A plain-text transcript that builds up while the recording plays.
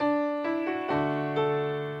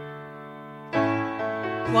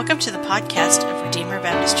Welcome to the podcast of Redeemer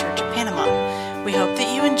Baptist Church of Panama. We hope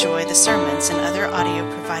that you enjoy the sermons and other audio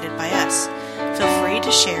provided by us. Feel free to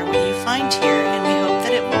share what you find here, and we hope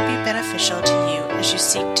that it will be beneficial to you as you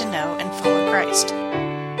seek to know and follow Christ.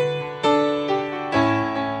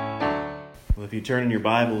 Well, if you turn in your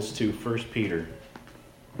Bibles to 1 Peter.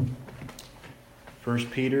 1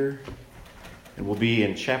 Peter, and we'll be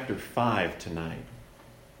in chapter 5 tonight.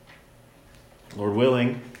 Lord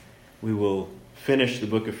willing, we will finish the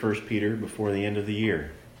book of 1 Peter before the end of the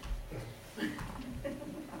year.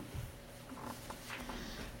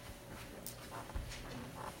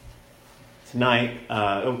 Tonight,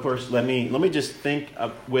 of course, let me just think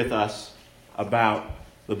with us about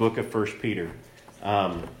the book of 1 Peter.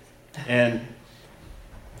 And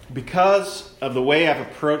because of the way I've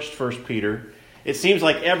approached 1 Peter, it seems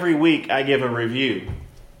like every week I give a review.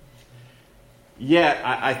 Yet,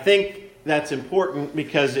 I think that's important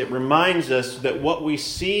because it reminds us that what we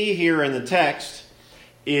see here in the text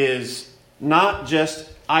is not just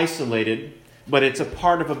isolated, but it's a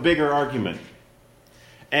part of a bigger argument.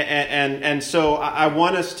 And so I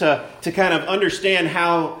want us to kind of understand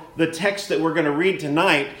how the text that we're going to read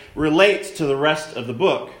tonight relates to the rest of the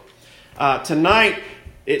book. Tonight,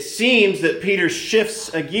 it seems that Peter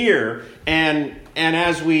shifts a gear, and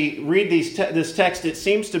as we read this text, it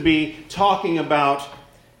seems to be talking about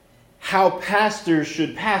how pastors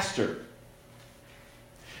should pastor.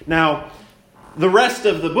 Now, the rest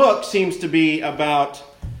of the book seems to be about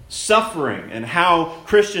suffering and how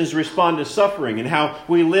Christians respond to suffering and how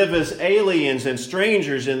we live as aliens and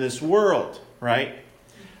strangers in this world, right?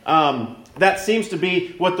 That seems to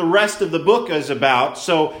be what the rest of the book is about.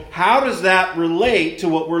 So how does that relate to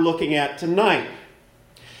what we're looking at tonight?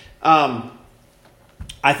 I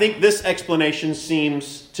think this explanation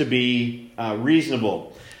seems to be reasonable.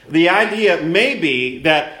 The idea may be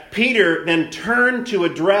that Peter then turned to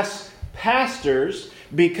address pastors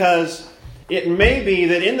because it may be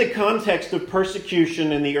that in the context of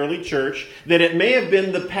persecution in the early church, that it may have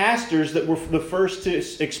been the pastors that were the first to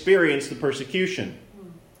experience the persecution.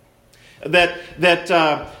 That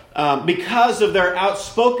because of their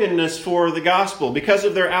outspokenness for the gospel, because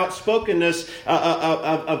of their outspokenness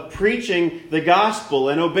of preaching the gospel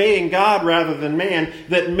and obeying God rather than man,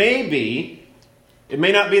 that maybe, it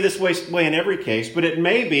may not be this way in every case, but it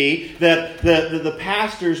may be that the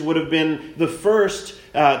pastors would have been the first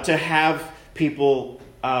to have people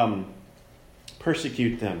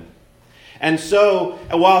persecute them. And so,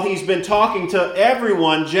 while he's been talking to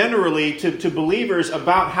everyone, generally to believers,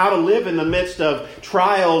 about how to live in the midst of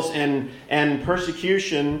trials and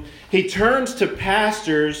persecution, he turns to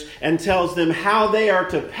pastors and tells them how they are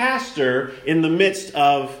to pastor in the midst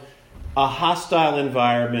of a hostile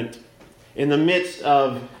environment, in the midst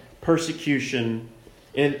of persecution,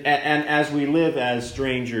 and as we live as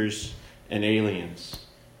strangers and aliens.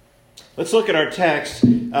 Let's look at our text.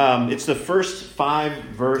 It's the first 5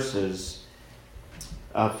 verses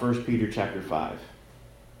of 1 Peter chapter 5.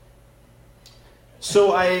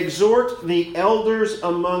 So I exhort the elders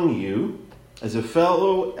among you, as a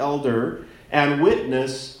fellow elder and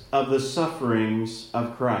witness of the sufferings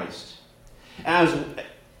of Christ, as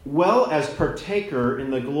well as partaker in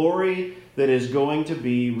the glory that is going to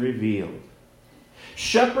be revealed.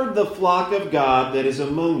 Shepherd the flock of God that is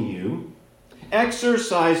among you,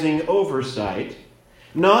 exercising oversight,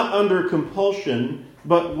 not under compulsion,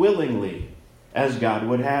 but willingly, as God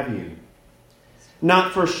would have you.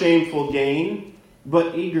 Not for shameful gain,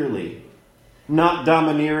 but eagerly. Not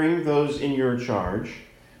domineering those in your charge,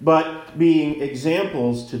 but being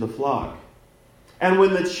examples to the flock. And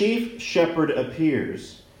when the chief shepherd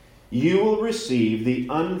appears, you will receive the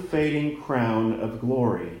unfading crown of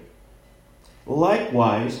glory.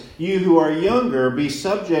 Likewise, you who are younger, be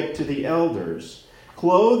subject to the elders.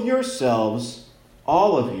 Clothe yourselves,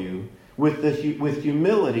 all of you, with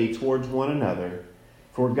humility towards one another.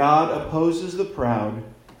 For God opposes the proud,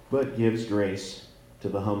 but gives grace to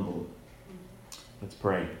the humble. Let's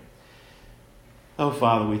pray. Oh,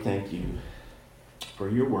 Father, we thank you for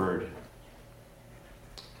your word.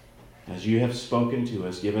 As you have spoken to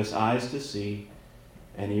us, give us eyes to see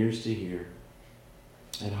and ears to hear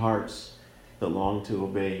and hearts that long to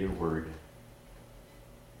obey your word.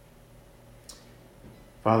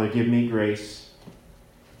 Father, give me grace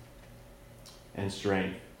and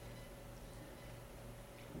strength.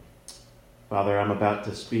 Father, I'm about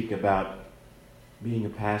to speak about being a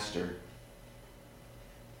pastor.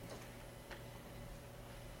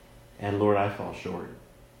 And Lord, I fall short.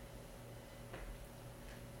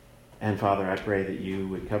 And Father, I pray that you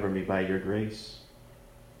would cover me by your grace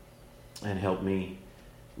and help me,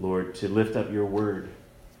 Lord, to lift up your word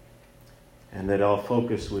and that all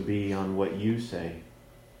focus would be on what you say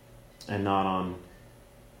and not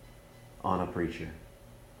on a preacher.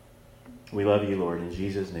 We love you, Lord, in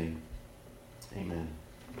Jesus' name. Amen.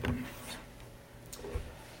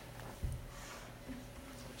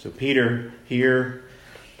 So Peter here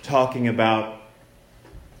talking about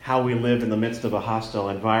how we live in the midst of a hostile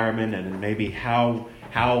environment, and maybe how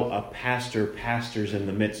a pastor pastors in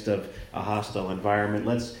the midst of a hostile environment.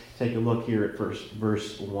 Let's take a look here at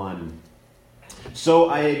verse 1. So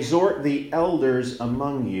I exhort the elders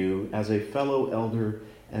among you as a fellow elder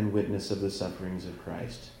and witness of the sufferings of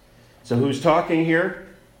Christ. So who's talking here?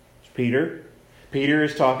 It's Peter. Peter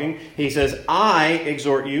is talking. He says, I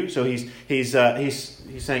exhort you. So he's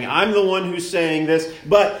saying, I'm the one who's saying this.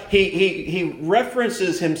 But he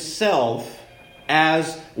references himself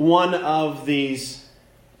as one of these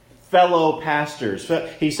fellow pastors.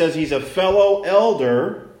 He says he's a fellow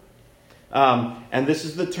elder. And this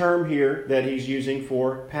is the term here that he's using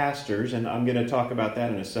for pastors. And I'm going to talk about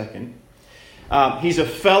that in a second. He's a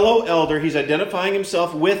fellow elder. He's identifying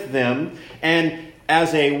himself with them and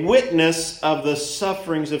as a witness of the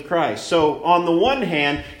sufferings of Christ. So on the one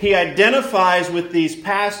hand, he identifies with these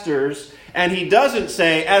pastors, and he doesn't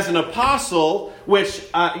say as an apostle, which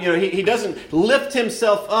he doesn't lift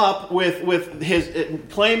himself up with his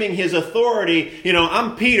claiming his authority.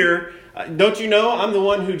 I'm Peter. Don't you know I'm the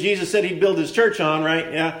one who Jesus said he'd build his church on,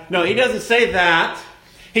 right? Yeah. No, he doesn't say that.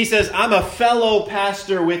 He says, I'm a fellow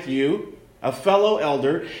pastor with you, a fellow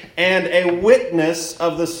elder, and a witness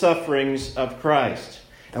of the sufferings of Christ.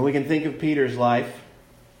 And we can think of Peter's life.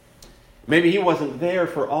 Maybe he wasn't there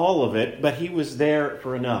for all of it, but he was there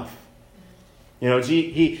for enough.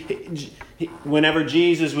 Whenever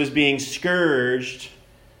Jesus was being scourged,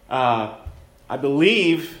 I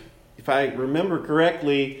believe, if I remember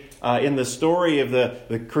correctly, in the story of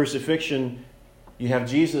the crucifixion, you have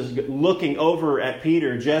Jesus looking over at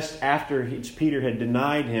Peter just after Peter had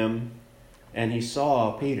denied him. And he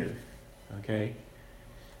saw Peter. Okay?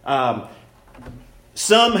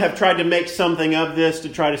 Some have tried to make something of this to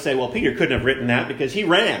try to say, well, Peter couldn't have written that because he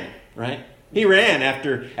ran, right? He ran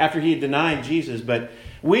after he had denied Jesus. But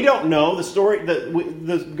we don't know. The story,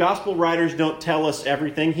 the gospel writers don't tell us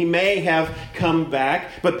everything. He may have come back.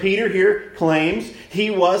 But Peter here claims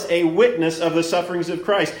he was a witness of the sufferings of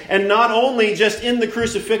Christ. And not only just in the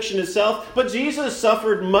crucifixion itself, but Jesus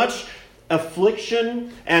suffered much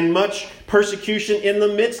affliction and much persecution in the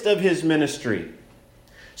midst of his ministry.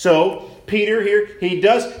 So Peter here,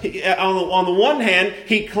 on the one hand,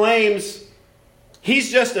 he claims he's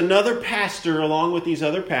just another pastor along with these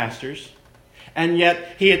other pastors, and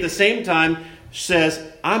yet he at the same time says,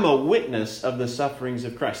 I'm a witness of the sufferings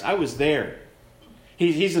of Christ. I was there.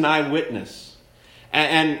 He's an eyewitness.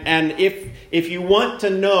 And if you want to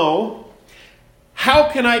know, how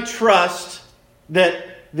can I trust that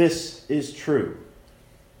this is true?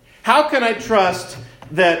 How can I trust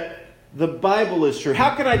that the Bible is true?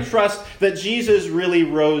 How can I trust that Jesus really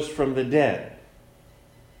rose from the dead?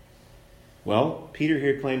 Well, Peter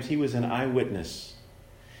here claims he was an eyewitness.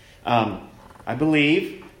 I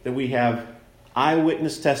believe that we have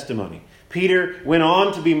eyewitness testimony. Peter went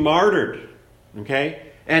on to be martyred,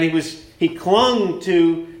 okay? And he clung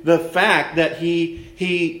to the fact that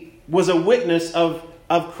he was a witness of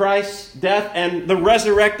Christ's death and the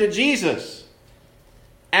resurrected Jesus.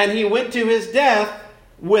 And he went to his death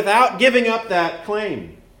without giving up that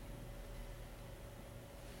claim.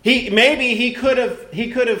 Maybe he could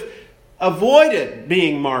have avoided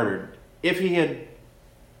being martyred if he had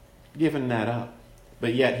given that up.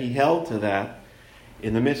 But yet he held to that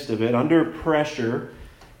in the midst of it, under pressure,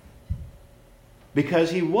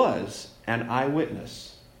 because he was an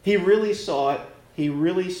eyewitness. He really saw it. He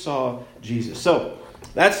really saw Jesus. So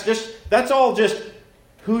that's all just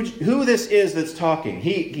who this is that's talking.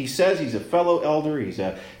 He says he's a fellow elder.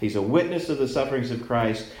 He's a witness of the sufferings of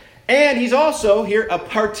Christ. And he's also here a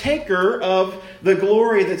partaker of the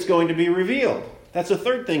glory that's going to be revealed. That's the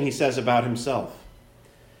third thing he says about himself.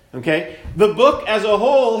 Okay? The book as a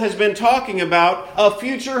whole has been talking about a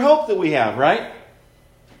future hope that we have, right?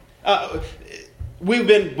 We've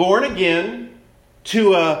been born again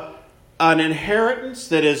to an inheritance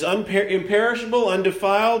that is imperishable,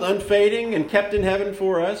 undefiled, unfading, and kept in heaven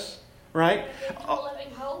for us, right?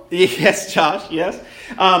 Living hope. Yes, Josh, yes.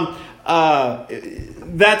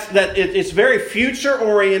 It's very future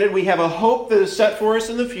oriented. We have a hope that is set for us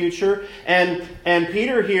in the future, and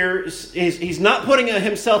Peter here he's not putting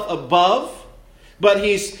himself above, but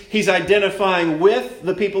he's identifying with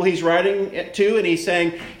the people he's writing to, and he's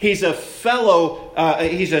saying he's a fellow,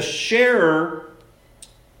 he's a sharer,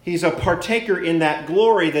 he's a partaker in that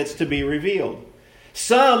glory that's to be revealed.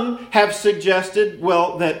 Some have suggested,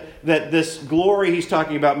 well, that this glory he's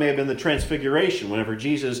talking about may have been the transfiguration, whenever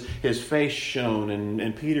Jesus, his face shone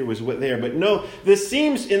and Peter was there. But no, this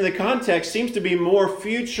seems, in the context, seems to be more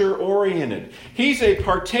future-oriented. He's a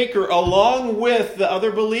partaker along with the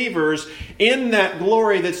other believers in that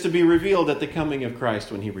glory that's to be revealed at the coming of Christ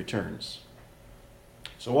when he returns.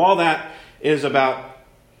 So all that is about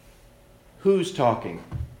who's talking.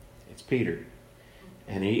 It's Peter.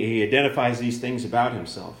 And he identifies these things about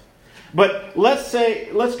himself. But let's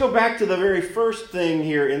go back to the very first thing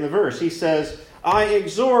here in the verse. He says, I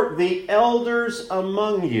exhort the elders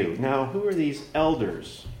among you. Now, who are these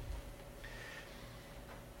elders?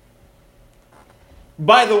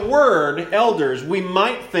 By the word elders, we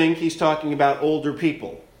might think he's talking about older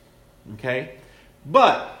people. Okay?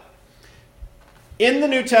 But in the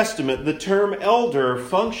New Testament, the term elder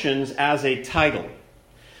functions as a title.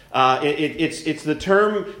 It's the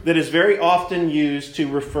term that is very often used to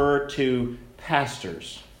refer to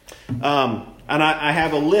pastors. And I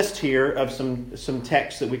have a list here of some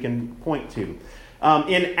texts that we can point to.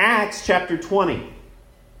 In Acts chapter 20,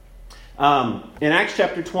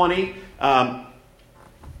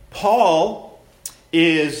 Paul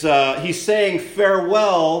he's saying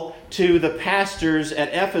farewell to the pastors at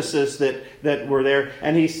Ephesus that were there,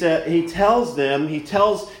 and he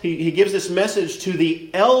gives this message to the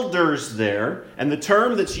elders there, and the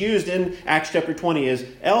term that's used in Acts chapter 20 is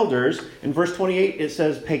elders. In verse 28 it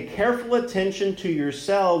says, pay careful attention to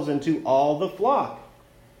yourselves and to all the flock.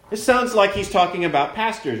 It sounds like he's talking about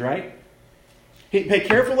pastors, right? Pay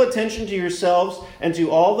careful attention to yourselves and to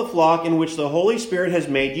all the flock in which the Holy Spirit has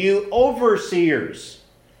made you overseers.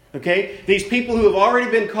 Okay? These people who have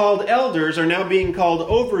already been called elders are now being called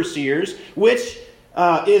overseers, which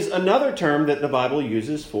is another term that the Bible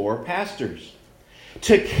uses for pastors.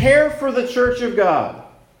 To care for the church of God,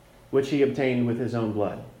 which he obtained with his own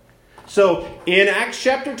blood. So, in Acts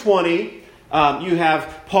chapter 20, you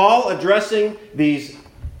have Paul addressing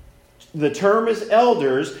the term is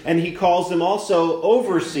elders, and he calls them also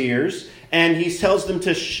overseers, and he tells them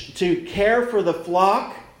to care for the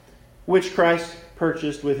flock which Christ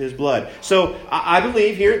purchased with his blood. So I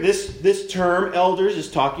believe here this term elders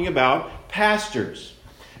is talking about pastors.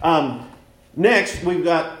 Next, we've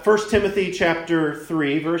got 1 Timothy chapter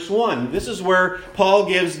 3, verse 1. This is where Paul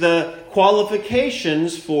gives the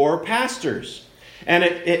qualifications for pastors. And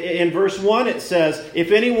in verse 1 it says,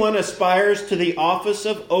 if anyone aspires to the office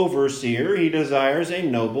of overseer, he desires a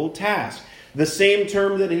noble task. The same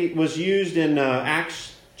term that was used in Acts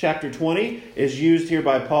chapter 20 is used here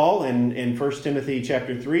by Paul in 1 Timothy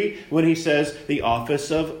chapter 3 when he says the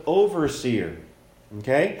office of overseer.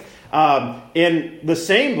 Okay? In the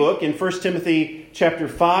same book, in 1 Timothy chapter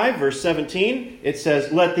 5, verse 17, it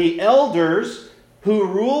says, let the elders who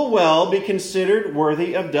rule well be considered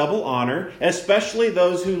worthy of double honor, especially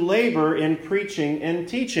those who labor in preaching and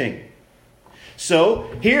teaching. So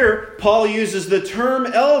here, Paul uses the term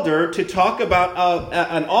elder to talk about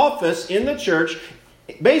an office in the church,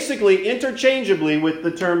 basically interchangeably with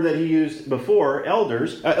the term that he used before,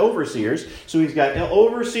 overseers. So he's got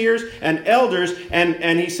overseers and elders,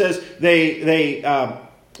 and he says they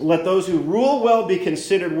let those who rule well be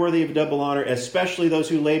considered worthy of double honor, especially those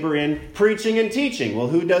who labor in preaching and teaching. Well,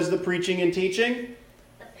 who does the preaching and teaching?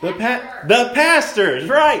 The pastors.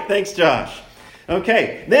 Right. Thanks, Josh.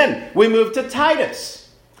 Okay. Then we move to Titus.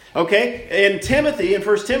 Okay. In 1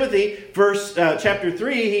 Timothy, chapter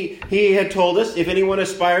 3, he had told us, if anyone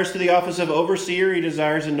aspires to the office of overseer, he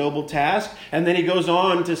desires a noble task. And then he goes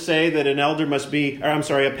on to say that an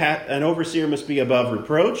overseer must be above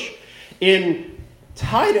reproach. In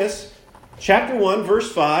Titus, chapter 1, verse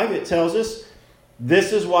 5, it tells us,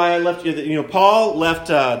 this is why I left you. Paul left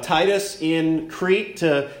Titus in Crete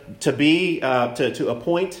to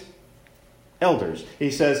appoint elders. He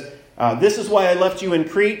says, this is why I left you in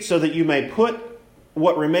Crete, so that you may put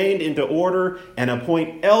what remained into order and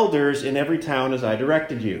appoint elders in every town as I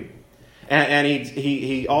directed you. And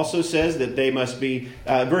he also says that they must be,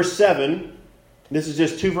 verse 7, this is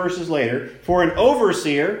just 2 verses later, for an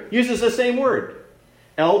overseer uses the same word.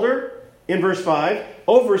 Elder in verse 5,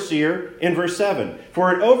 overseer in verse 7.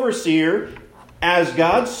 For an overseer, as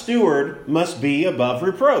God's steward, must be above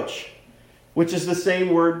reproach, which is the same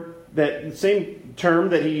term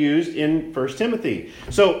that he used in 1 Timothy.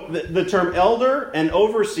 So the term elder and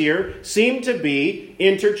overseer seem to be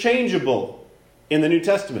interchangeable in the New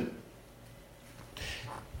Testament.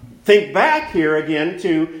 Think back here again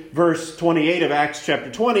to verse 28 of Acts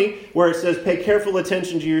chapter 20, where it says, pay careful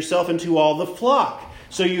attention to yourself and to all the flock.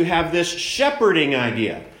 So you have this shepherding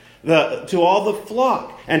idea. to all the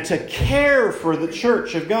flock, and to care for the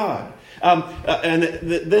church of God.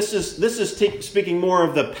 This is speaking more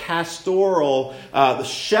of the pastoral, the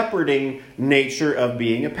shepherding nature of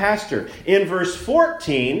being a pastor. In verse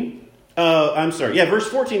 14, verse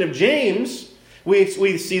 14 of James,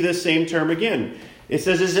 we see this same term again. It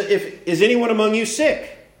says, "Is anyone among you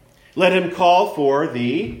sick? Let him call for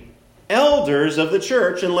the elders of the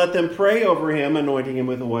church and let them pray over him, anointing him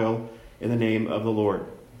with oil in the name of the Lord."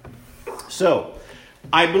 So,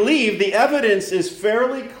 I believe the evidence is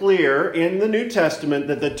fairly clear in the New Testament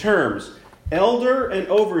that the terms elder and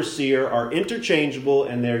overseer are interchangeable,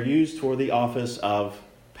 and they're used for the office of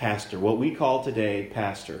pastor, what we call today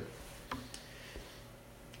pastor.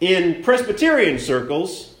 In Presbyterian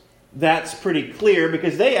circles, that's pretty clear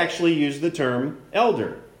because they actually use the term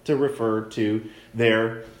elder to refer to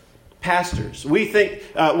their pastors. We think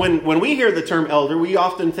when we hear the term elder, we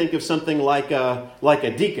often think of something like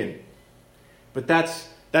a deacon. But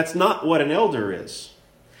that's not what an elder is.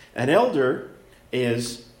 An elder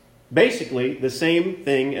is basically the same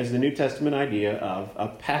thing as the New Testament idea of a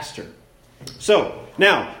pastor. So,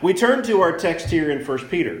 now, we turn to our text here in 1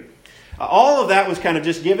 Peter. All of that was kind of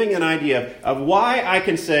just giving an idea of why I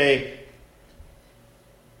can say,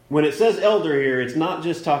 when it says elder here, it's not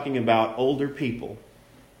just talking about older people.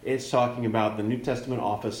 It's talking about the New Testament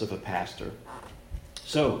office of a pastor.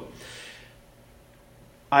 So,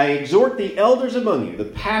 I exhort the elders among you, the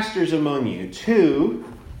pastors among you, to,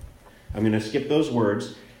 I'm going to skip those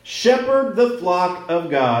words, shepherd the flock of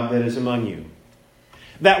God that is among you.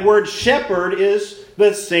 That word shepherd is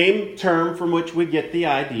the same term from which we get the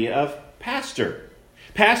idea of pastor.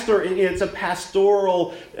 Pastor, it's a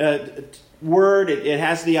pastoral word. It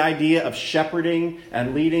has the idea of shepherding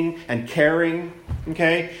and leading and caring.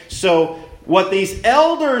 Okay? So, what these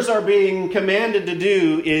elders are being commanded to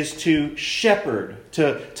do is to shepherd,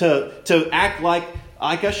 to act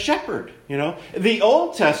like a shepherd. You know, the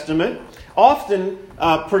Old Testament often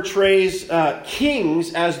portrays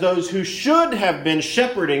kings as those who should have been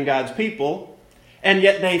shepherding God's people, and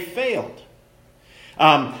yet they failed.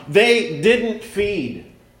 They didn't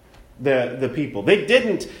feed the people. They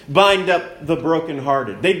didn't bind up the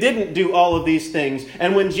brokenhearted. They didn't do all of these things.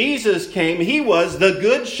 And when Jesus came, he was the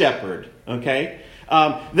good shepherd. Okay?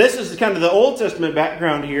 This is kind of the Old Testament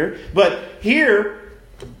background here. But here,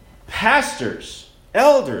 pastors,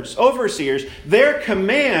 elders, overseers, their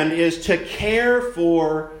command is to care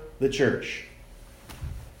for the church.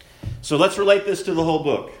 So let's relate this to the whole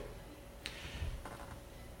book.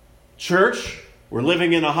 Church, we're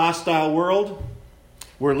living in a hostile world.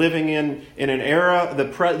 We're living in an era,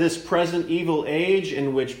 this present evil age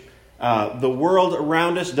in which the world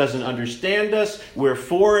around us doesn't understand us. We're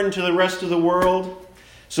foreign to the rest of the world.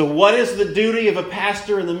 So what is the duty of a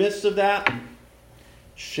pastor in the midst of that?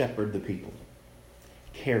 Shepherd the people.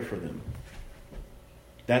 Care for them.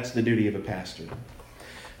 That's the duty of a pastor.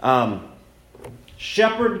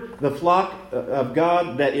 Shepherd the flock of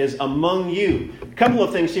God that is among you. A couple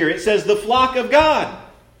of things here. It says the flock of God.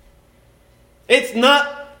 It's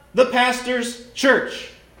not the pastor's church.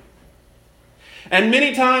 And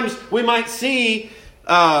many times we might see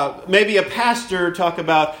maybe a pastor talk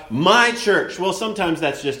about my church. Well, sometimes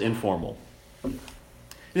that's just informal.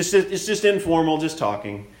 It's just informal, just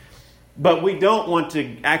talking. But we don't want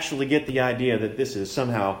to actually get the idea that this is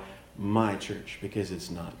somehow my church, because it's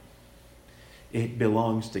not. It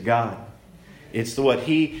belongs to God. It's what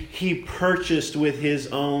He purchased with His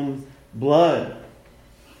own blood.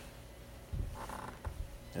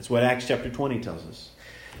 That's what Acts chapter 20 tells us.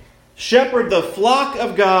 Shepherd the flock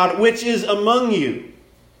of God which is among you.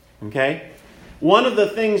 Okay? One of the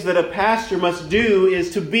things that a pastor must do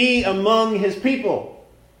is to be among his people.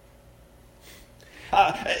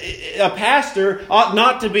 A pastor ought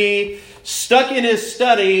not to be stuck in his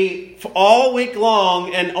study all week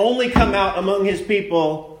long and only come out among his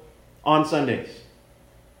people on Sundays,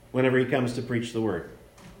 whenever he comes to preach the word.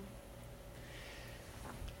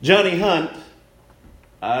 Johnny Hunt,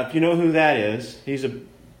 if you know who that is, he's a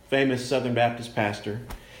famous Southern Baptist pastor.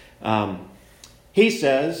 He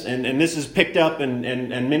says, and this is picked up and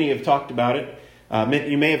many have talked about it.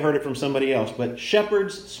 You may have heard it from somebody else, but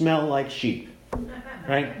shepherds smell like sheep.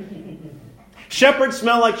 Right? Shepherds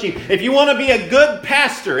smell like sheep. If you want to be a good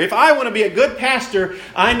pastor, if I want to be a good pastor,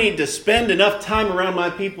 I need to spend enough time around my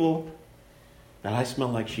people that I smell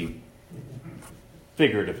like sheep.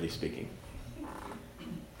 Figuratively speaking.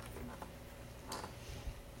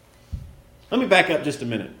 Let me back up just a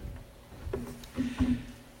minute.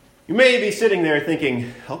 You may be sitting there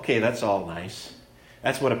thinking, okay, that's all nice.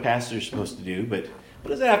 That's what a pastor is supposed to do, but what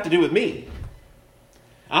does that have to do with me?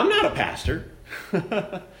 I'm not a pastor.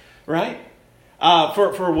 right?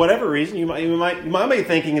 For whatever reason, you might be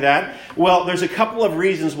thinking that. Well, there's a couple of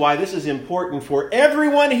reasons why this is important for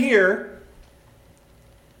everyone here,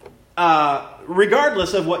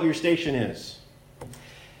 regardless of what your station is.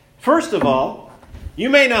 First of all, you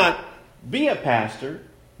may not be a pastor,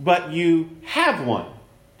 but you have one.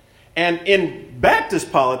 And in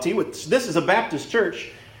Baptist polity, this is a Baptist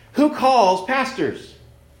church, who calls pastors?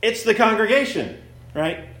 It's the congregation,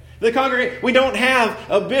 right? The congregation. We don't have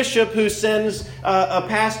a bishop who sends a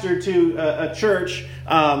pastor to a church,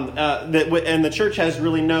 and the church has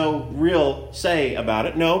really no real say about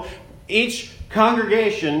it. No, each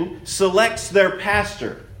congregation selects their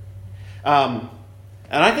pastor. And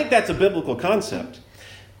I think that's a biblical concept.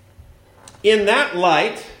 In that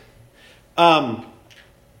light,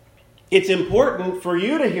 it's important for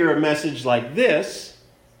you to hear a message like this,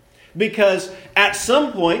 because at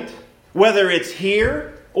some point, whether it's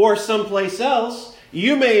here or someplace else,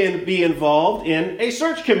 you may be involved in a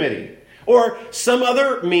search committee or some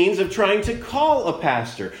other means of trying to call a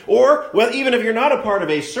pastor. Or, well, even if you're not a part of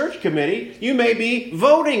a search committee, you may be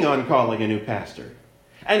voting on calling a new pastor.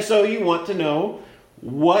 And so you want to know,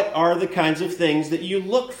 what are the kinds of things that you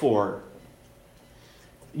look for?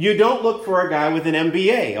 You don't look for a guy with an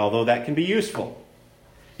MBA, although that can be useful.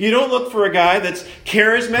 You don't look for a guy that's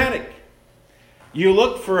charismatic. You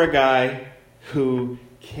look for a guy who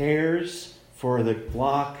cares for the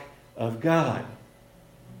flock of God.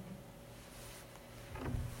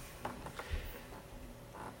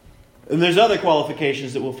 And there's other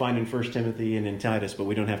qualifications that we'll find in 1 Timothy and in Titus, but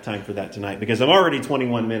we don't have time for that tonight because I'm already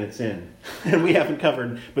 21 minutes in, and we haven't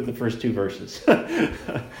covered but the first 2 verses.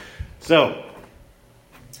 So,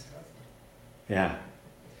 yeah.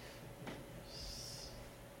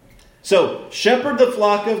 So, shepherd the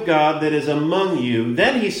flock of God that is among you.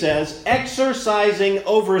 Then he says, exercising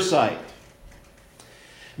oversight.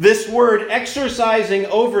 This word, exercising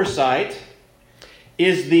oversight,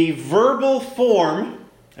 is the verbal form.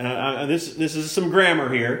 This is some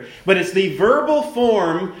grammar here, but it's the verbal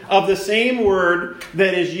form of the same word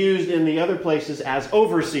that is used in the other places as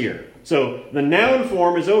overseer. So, the noun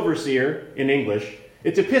form is overseer in English.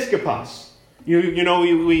 It's episkopos. You know,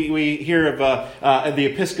 we hear of the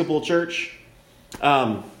Episcopal Church.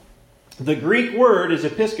 The Greek word is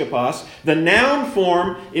episkopos. The noun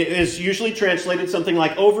form is usually translated something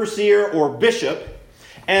like overseer or bishop.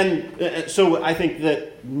 And so I think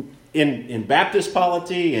that in Baptist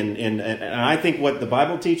polity, and I think what the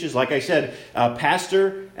Bible teaches, like I said,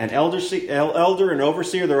 pastor and elder and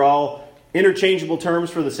overseer, they're all interchangeable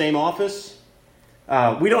terms for the same office.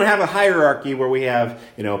 We don't have a hierarchy where we have,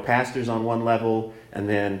 pastors on one level and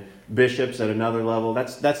then bishops at another level.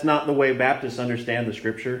 That's not the way Baptists understand the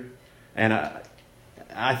Scripture. And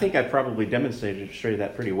I think I probably demonstrated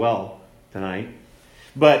that pretty well tonight.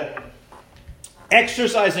 But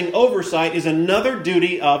exercising oversight is another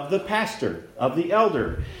duty of the pastor, of the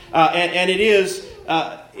elder. And it is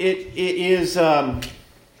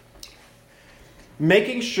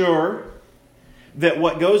making sure that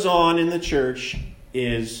what goes on in the church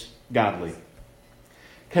is godly.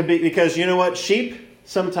 Because you know what? Sheep,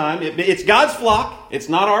 sometimes, it's God's flock. It's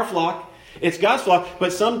not our flock. It's God's flock.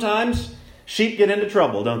 But sometimes sheep get into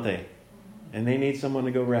trouble, don't they? And they need someone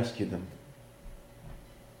to go rescue them.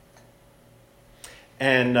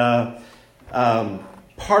 And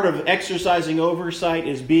part of exercising oversight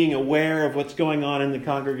is being aware of what's going on in the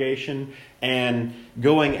congregation and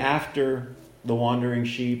going after the wandering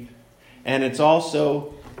sheep. And it's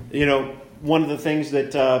also, one of the things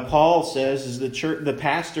that Paul says is the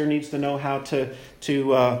pastor needs to know how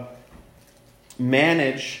to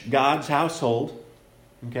manage God's household.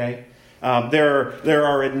 Okay, there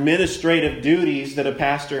are administrative duties that a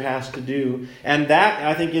pastor has to do, and that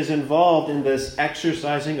I think is involved in this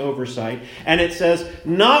exercising oversight. And it says,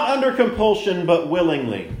 not under compulsion, but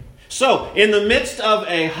willingly. So, in the midst of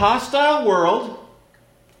a hostile world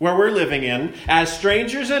where we're living in, as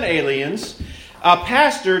strangers and aliens, a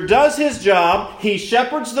pastor does his job. He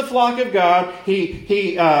shepherds the flock of God.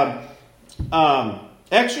 He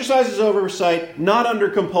exercises oversight, not under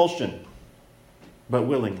compulsion, but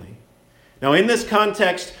willingly. Now, in this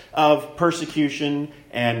context of persecution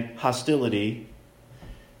and hostility,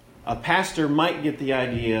 a pastor might get the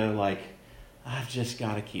idea like, I've just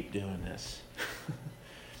got to keep doing this.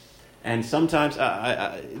 And sometimes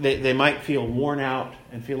they might feel worn out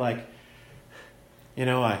and feel like,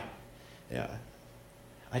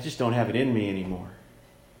 I just don't have it in me anymore.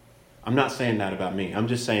 I'm not saying that about me. I'm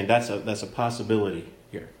just saying that's a possibility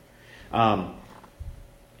here.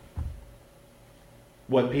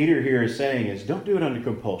 What Peter here is saying is, don't do it under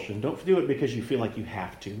compulsion. Don't do it because you feel like you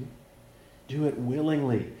have to. Do it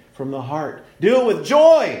willingly from the heart. Do it with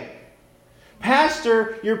joy.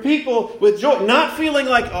 Pastor your people with joy. Not feeling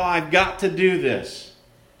like, oh, I've got to do this.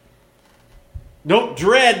 Don't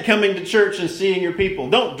dread coming to church and seeing your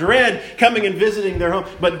people. Don't dread coming and visiting their home.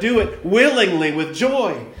 But do it willingly with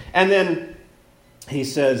joy. And then he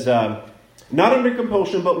says, not under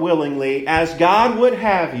compulsion, but willingly, as God would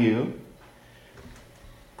have you,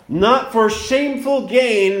 not for shameful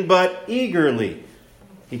gain, but eagerly.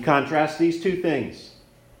 He contrasts these two things.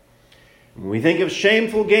 When we think of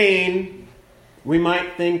shameful gain, we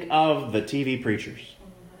might think of the TV preachers.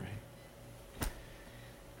 Right?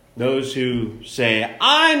 Those who say,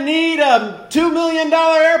 I need a $2 million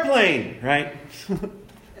airplane. Right?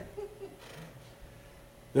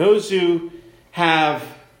 Those who have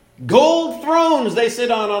gold thrones they sit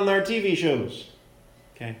on their TV shows.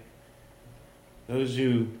 Okay? Those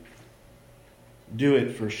who do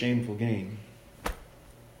it for shameful gain.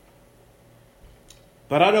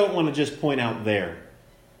 But I don't want to just point out there.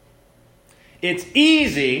 It's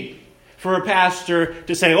easy for a pastor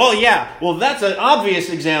to say, oh yeah, well that's an obvious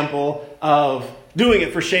example of doing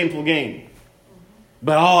it for shameful gain.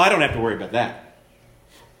 But I don't have to worry about that.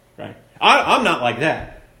 Right? I'm not like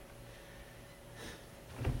that.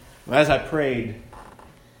 As I prayed,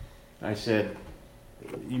 I said,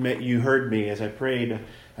 you heard me as I prayed,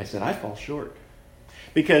 I said, I fall short.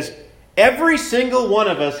 Because every single one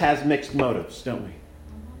of us has mixed motives, don't we?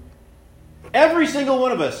 Every single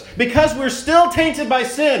one of us. Because we're still tainted by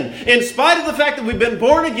sin. In spite of the fact that we've been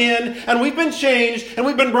born again and we've been changed and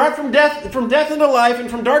we've been brought from death into life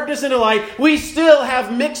and from darkness into light, we still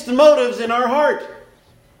have mixed motives in our heart.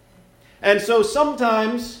 And so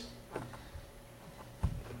sometimes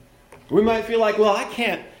we might feel like, well, I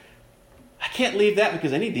can't leave that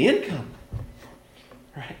because I need the income.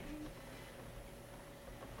 Right?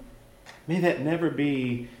 May that never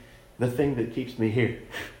be the thing that keeps me here.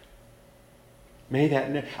 May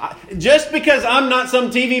that just because I'm not some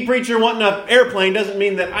TV preacher wanting an airplane doesn't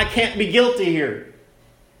mean that I can't be guilty here.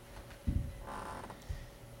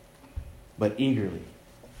 But eagerly.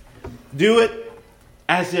 Do it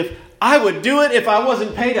as if I would do it if I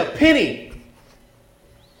wasn't paid a penny.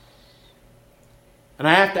 And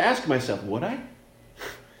I have to ask myself, would I?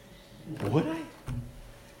 Would I?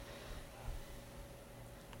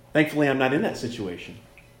 Thankfully, I'm not in that situation.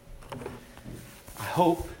 I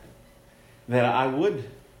hope that I would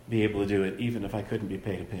be able to do it even if I couldn't be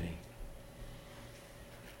paid a penny.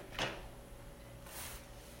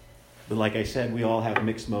 But like I said, we all have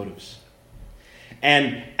mixed motives.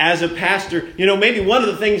 And as a pastor, maybe one of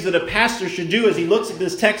the things that a pastor should do as he looks at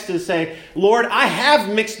this text is say, Lord, I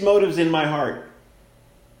have mixed motives in my heart.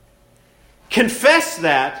 Confess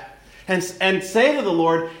that and say to the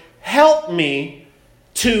Lord, help me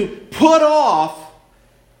to put off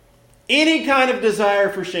any kind of desire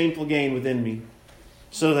for shameful gain within me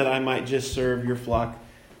so that I might just serve your flock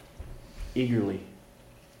eagerly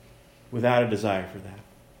without a desire for that.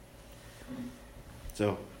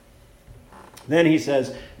 So, then he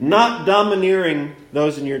says, not domineering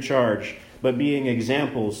those in your charge, but being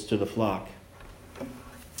examples to the flock.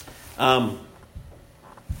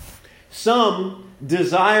 Some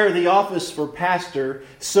desire the office for pastor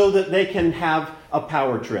so that they can have a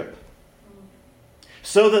power trip.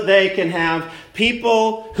 So that they can have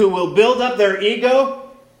people who will build up their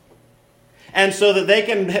ego, and so that they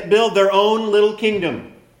can build their own little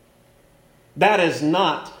kingdom. That is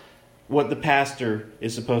not what the pastor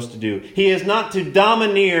is supposed to do. He is not to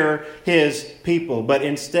domineer his people, but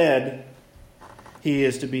instead, he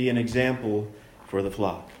is to be an example for the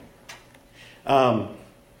flock.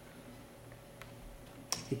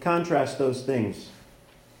 He contrasts those things.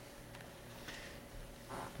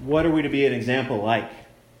 What are we to be an example like?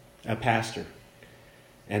 A pastor.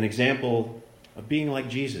 An example of being like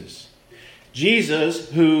Jesus. Jesus,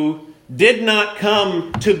 who did not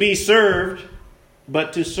come to be served,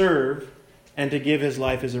 but to serve and to give his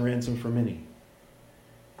life as a ransom for many.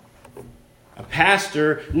 A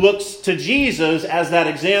pastor looks to Jesus as that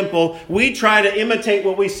example. We try to imitate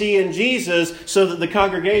what we see in Jesus so that the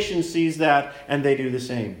congregation sees that and they do the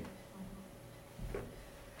same.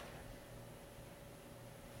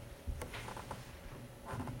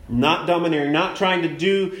 Not domineering, not trying to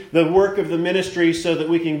do the work of the ministry so that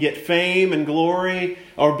we can get fame and glory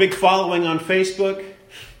or big following on Facebook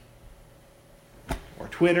or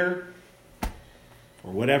Twitter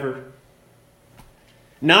or whatever.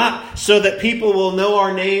 Not so that people will know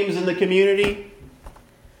our names in the community,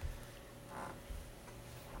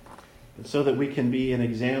 but so that we can be an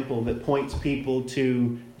example that points people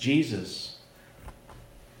to Jesus.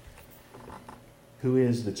 who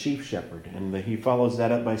is the chief shepherd. And he follows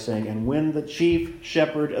that up by saying, and when the chief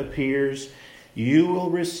shepherd appears, you will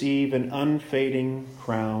receive an unfading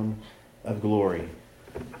crown of glory.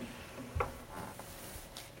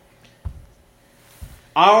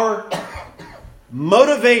 Our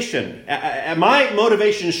motivation, my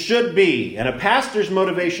motivation should be, and a pastor's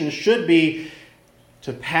motivation should be,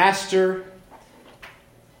 to pastor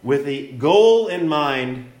with the goal in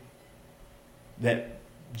mind that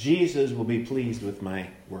Jesus will be pleased with my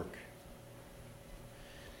work.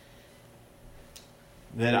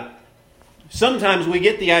 That sometimes we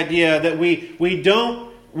get the idea that we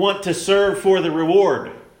don't want to serve for the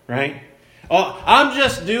reward, right? Oh, I'm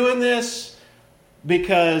just doing this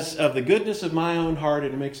because of the goodness of my own heart,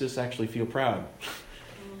 and it makes us actually feel proud.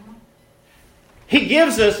 He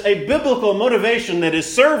gives us a biblical motivation that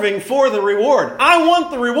is serving for the reward. I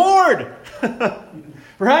want the reward!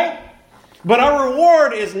 Right? But our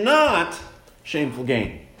reward is not shameful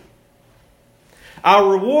gain.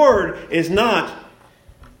 Our reward is not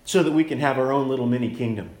so that we can have our own little mini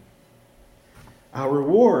kingdom. Our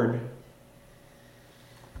reward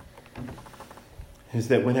is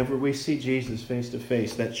that whenever we see Jesus face to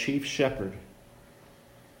face, that chief shepherd,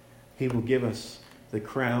 he will give us the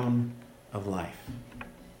crown of life.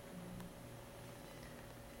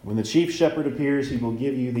 When the chief shepherd appears, he will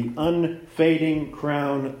give you the unfading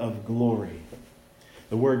crown of glory.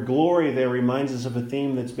 The word glory there reminds us of a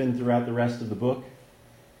theme that's been throughout the rest of the book.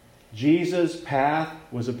 Jesus' path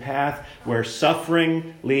was a path where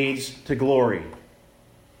suffering leads to glory.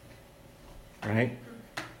 Right?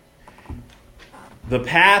 The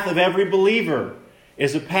path of every believer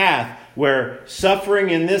is a path where suffering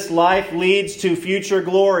in this life leads to future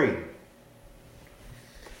glory.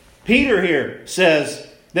 Peter here says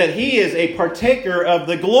that he is a partaker of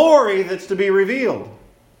the glory that's to be revealed.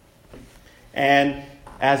 And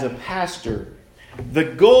as a pastor, the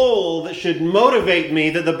goal that should motivate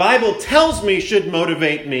me, that the Bible tells me should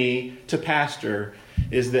motivate me to pastor,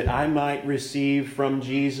 is that I might receive from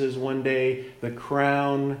Jesus one day the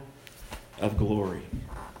crown of glory.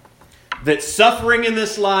 That suffering in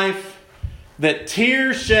this life, that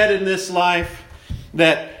tears shed in this life,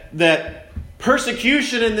 that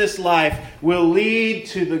persecution in this life will lead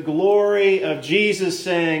to the glory of Jesus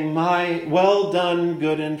saying, "My well done,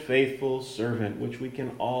 good and faithful servant," which we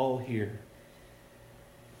can all hear.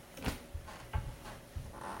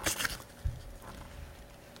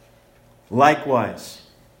 Likewise,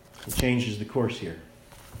 he changes the course here.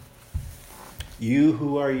 You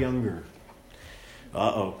who are younger.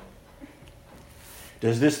 Uh-oh.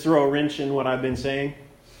 Does this throw a wrench in what I've been saying?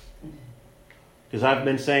 Because I've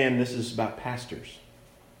been saying this is about pastors.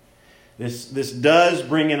 This does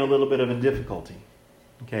bring in a little bit of a difficulty.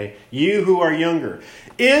 Okay? You who are younger.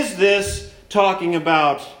 Is this talking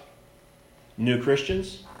about new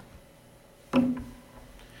Christians?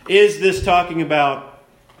 Is this talking about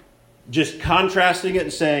just contrasting it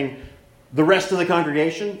and saying the rest of the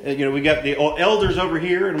congregation? We got the elders over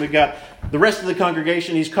here and we've got the rest of the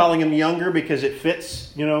congregation. He's calling them younger because it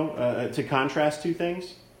fits, to contrast two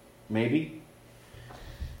things. Maybe.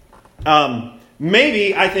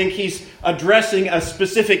 Maybe I think he's addressing a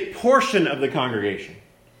specific portion of the congregation.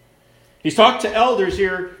 He's talked to elders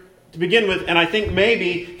here to begin with, and I think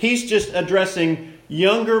maybe he's just addressing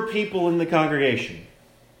younger people in the congregation.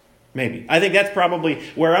 Maybe. I think that's probably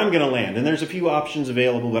where I'm going to land. And there's a few options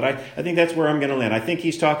available, but I think that's where I'm going to land. I think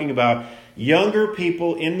he's talking about younger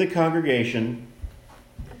people in the congregation.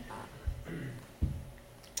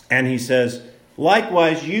 And he says,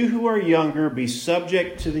 likewise, you who are younger, be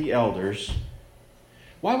subject to the elders.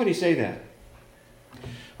 Why would he say that?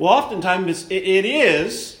 Well, oftentimes it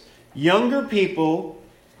is younger people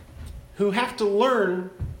who have to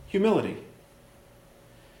learn humility.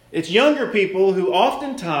 It's younger people who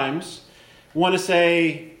oftentimes want to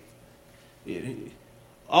say,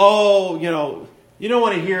 oh, you don't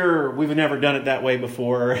want to hear, we've never done it that way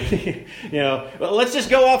before. Let's just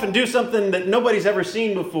go off and do something that nobody's ever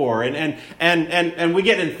seen before. And we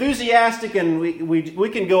get enthusiastic and we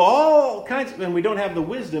can go all kinds of, and we don't have the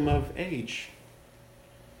wisdom of age.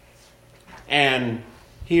 And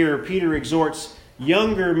here Peter exhorts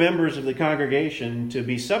younger members of the congregation to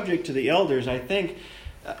be subject to the elders, I think,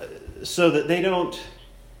 so that they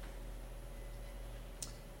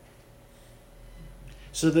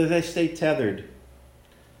stay tethered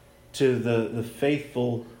to the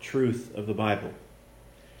faithful truth of the Bible.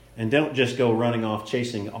 And don't just go running off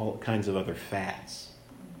chasing all kinds of other fads.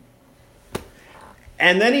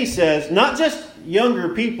 And then he says, not just younger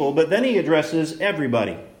people, but then he addresses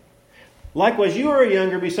everybody. Likewise, you are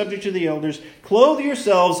younger, be subject to the elders. Clothe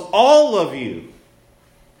yourselves, all of you.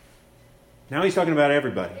 Now he's talking about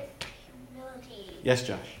everybody. Humility. Yes,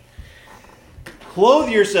 Josh. Clothe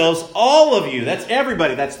yourselves, all of you. That's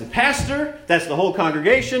everybody. That's the pastor. That's the whole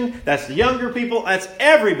congregation. That's the younger people. That's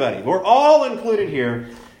everybody. We're all included here.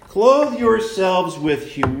 Clothe yourselves with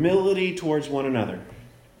humility towards one another.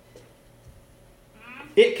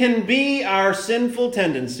 It can be our sinful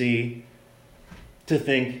tendency to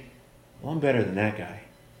think, well, I'm better than that guy.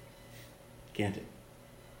 Can't it?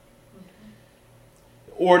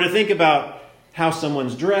 Or to think about how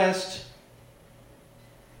someone's dressed,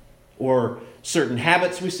 or certain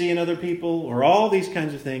habits we see in other people, or all these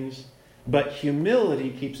kinds of things. But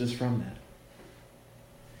humility keeps us from that.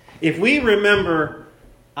 If we remember,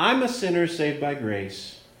 I'm a sinner saved by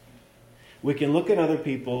grace, we can look at other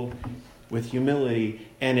people with humility,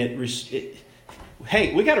 and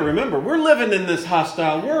hey, we got to remember, we're living in this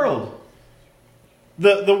hostile world.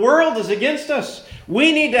 The world is against us.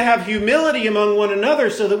 We need to have humility among one another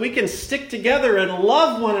so that we can stick together and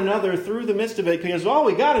love one another through the midst of it, because all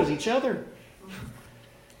we got is each other.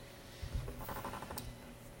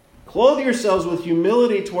 Clothe yourselves with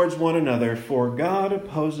humility towards one another, for God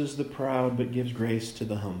opposes the proud but gives grace to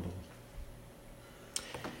the humble.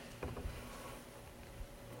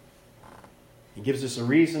 He gives us a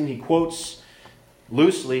reason. He quotes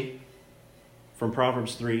loosely from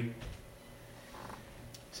Proverbs 3.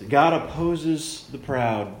 So God opposes the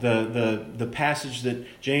proud. The passage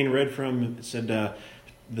that Jane read from said, the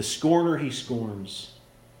scorner he scorns.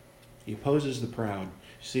 He opposes the proud.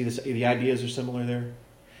 See, the ideas are similar there.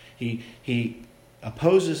 He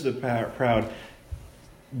opposes the proud,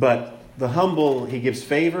 but the humble, he gives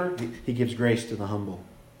favor. He gives grace to the humble.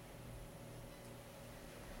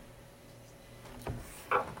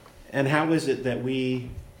 And how is it that we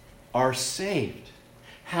are saved?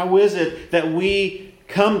 How is it that we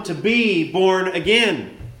come to be born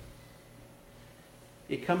again?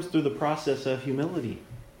 It comes through the process of humility.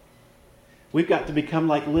 We've got to become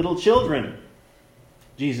like little children,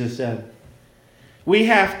 Jesus said. We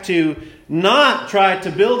have to not try to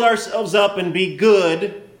build ourselves up and be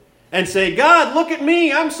good and say, God, look at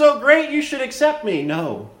me, I'm so great, you should accept me.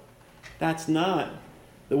 No, that's not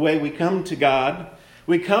the way we come to God.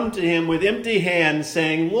 We come to Him with empty hands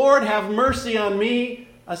saying, Lord, have mercy on me,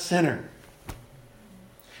 a sinner.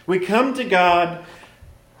 We come to God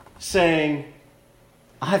saying,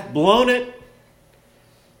 I've blown it.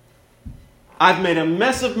 I've made a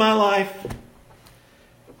mess of my life.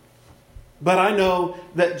 But I know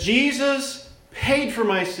that Jesus paid for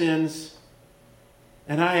my sins.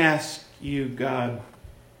 And I ask you, God,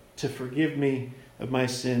 to forgive me of my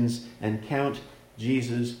sins and count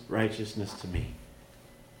Jesus' righteousness to me.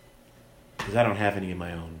 Because I don't have any of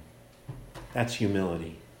my own. That's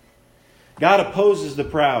humility. God opposes the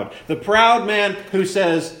proud. The proud man who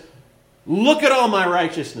says, look at all my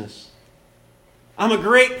righteousness. I'm a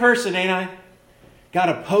great person, ain't I? God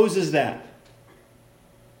opposes that.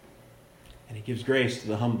 And He gives grace to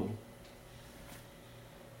the humble.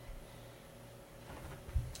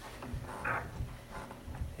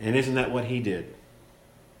 And isn't that what He did?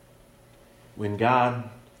 When God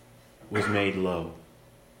was made low,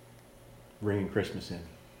 bringing Christmas in.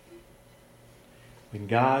 When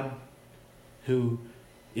God, who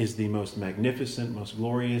is the most magnificent, most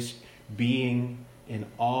glorious being in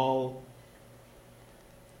all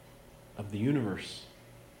of the universe,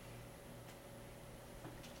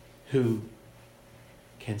 who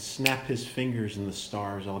can snap His fingers and the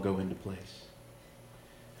stars all go into place,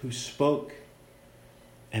 who spoke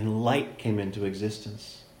and light came into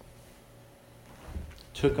existence,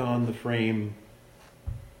 took on the frame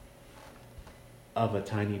of a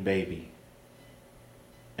tiny baby,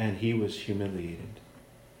 and He was humiliated.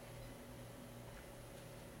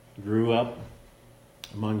 Grew up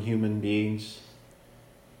among human beings,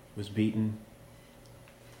 was beaten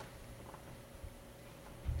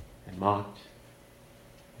and mocked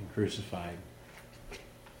and crucified.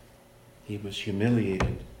 He was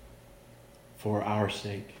humiliated for our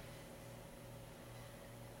sake.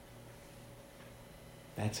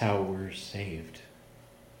 That's how we're saved.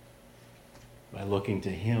 By looking to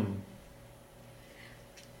Him,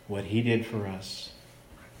 what He did for us,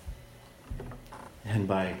 and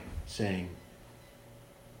by saying,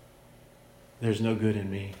 there's no good in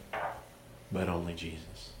me, but only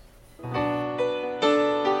Jesus.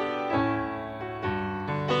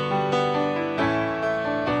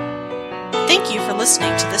 Thank you for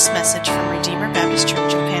listening to this message from Redeemer Baptist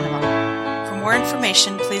Church in Panama. For more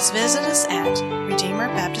information, please visit us at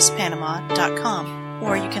RedeemerBaptistPanama.com,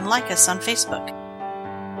 or you can like us on Facebook.